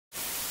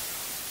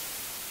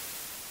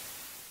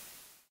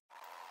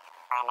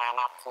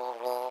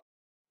BananaTV.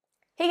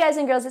 Hey guys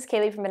and girls, it's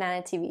Kaylee from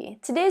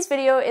BananaTV. Today's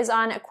video is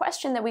on a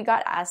question that we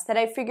got asked that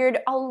I figured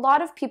a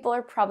lot of people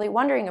are probably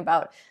wondering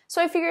about,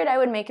 so I figured I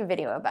would make a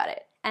video about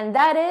it. And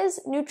that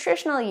is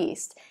nutritional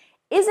yeast.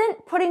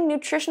 Isn't putting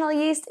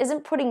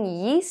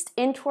yeast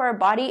into our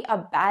body a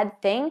bad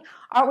thing?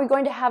 Aren't we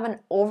going to have an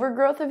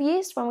overgrowth of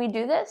yeast when we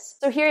do this?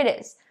 So here it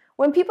is.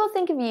 When people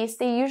think of yeast,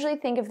 they usually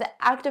think of the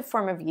active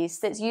form of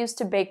yeast that's used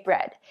to bake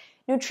bread.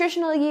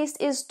 Nutritional yeast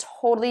is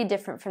totally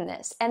different from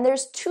this, and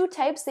there's two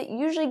types that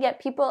usually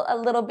get people a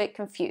little bit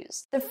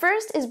confused. The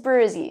first is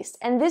brewer's yeast,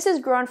 and this is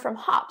grown from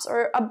hops,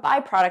 or a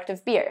byproduct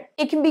of beer.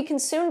 It can be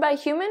consumed by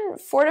human,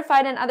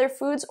 fortified in other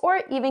foods,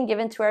 or even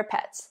given to our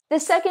pets. The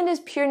second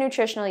is pure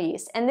nutritional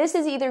yeast, and this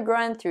is either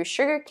grown through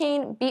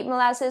sugarcane, beet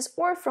molasses,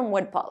 or from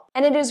wood pulp.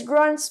 And it is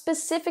grown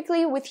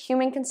specifically with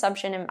human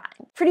consumption in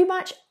mind. Pretty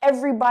much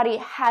everybody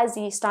has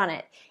yeast on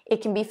it.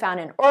 It can be found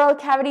in oral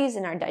cavities,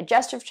 in our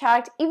digestive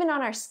tract, even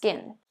on our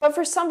skin. But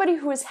for somebody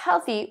who is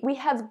healthy, we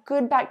have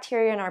good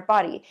bacteria in our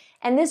body,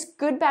 and this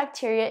good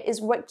bacteria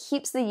is what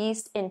keeps the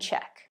yeast in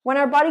check. When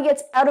our body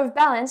gets out of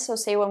balance, so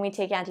say when we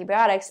take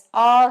antibiotics,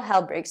 all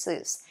hell breaks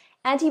loose.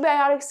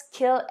 Antibiotics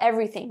kill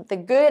everything, the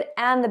good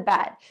and the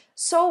bad.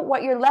 So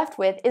what you're left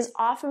with is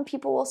often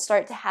people will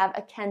start to have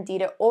a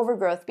Candida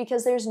overgrowth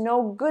because there's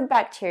no good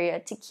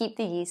bacteria to keep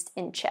the yeast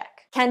in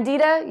check.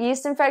 Candida,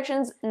 yeast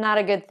infections, not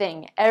a good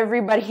thing.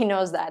 Everybody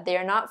knows that. They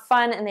are not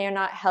fun and they are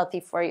not healthy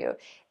for you.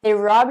 They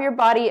rob your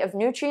body of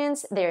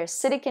nutrients, they're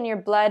acidic in your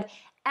blood,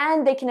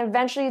 and they can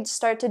eventually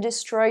start to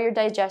destroy your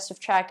digestive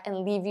tract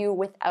and leave you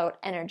without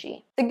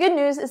energy. The good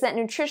news is that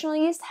nutritional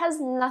yeast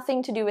has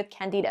nothing to do with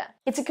Candida.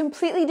 It's a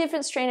completely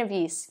different strain of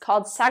yeast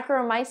called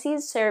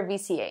Saccharomyces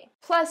cerevisiae.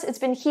 Plus, it's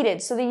been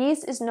heated, so the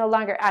yeast is no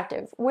longer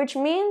active, which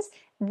means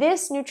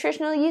this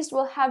nutritional yeast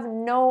will have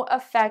no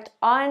effect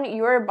on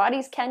your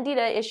body's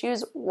Candida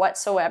issues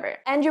whatsoever.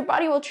 And your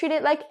body will treat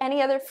it like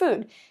any other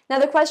food. Now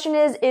the question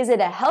is it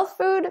a health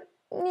food?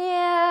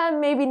 Yeah,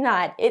 maybe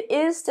not. It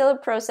is still a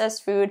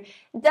processed food,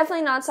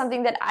 definitely not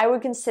something that I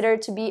would consider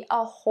to be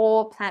a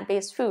whole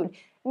plant-based food,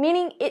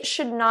 meaning it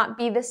should not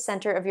be the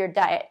center of your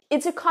diet.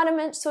 It's a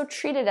condiment, so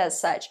treat it as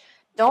such.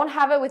 Don't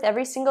have it with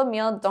every single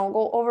meal, don't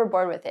go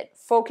overboard with it.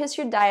 Focus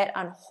your diet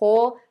on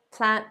whole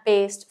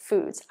plant-based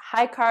foods,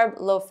 high carb,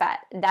 low fat,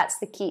 that's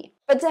the key.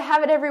 But to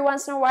have it every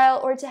once in a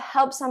while or to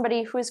help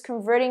somebody who is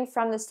converting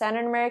from the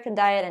standard American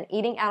diet and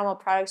eating animal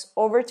products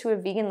over to a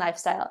vegan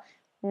lifestyle,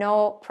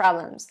 no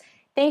problems.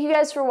 Thank you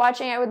guys for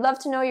watching. I would love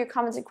to know your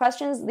comments and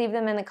questions. Leave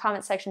them in the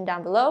comment section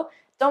down below.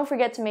 Don't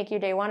forget to make your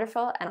day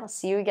wonderful, and I'll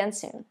see you again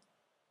soon.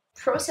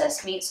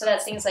 Processed meat, so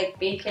that's things like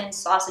bacon,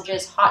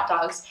 sausages, hot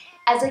dogs,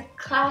 as a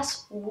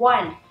class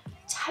 1,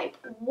 type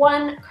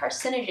 1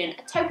 carcinogen.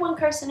 A type 1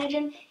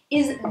 carcinogen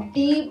is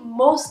the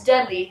most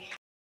deadly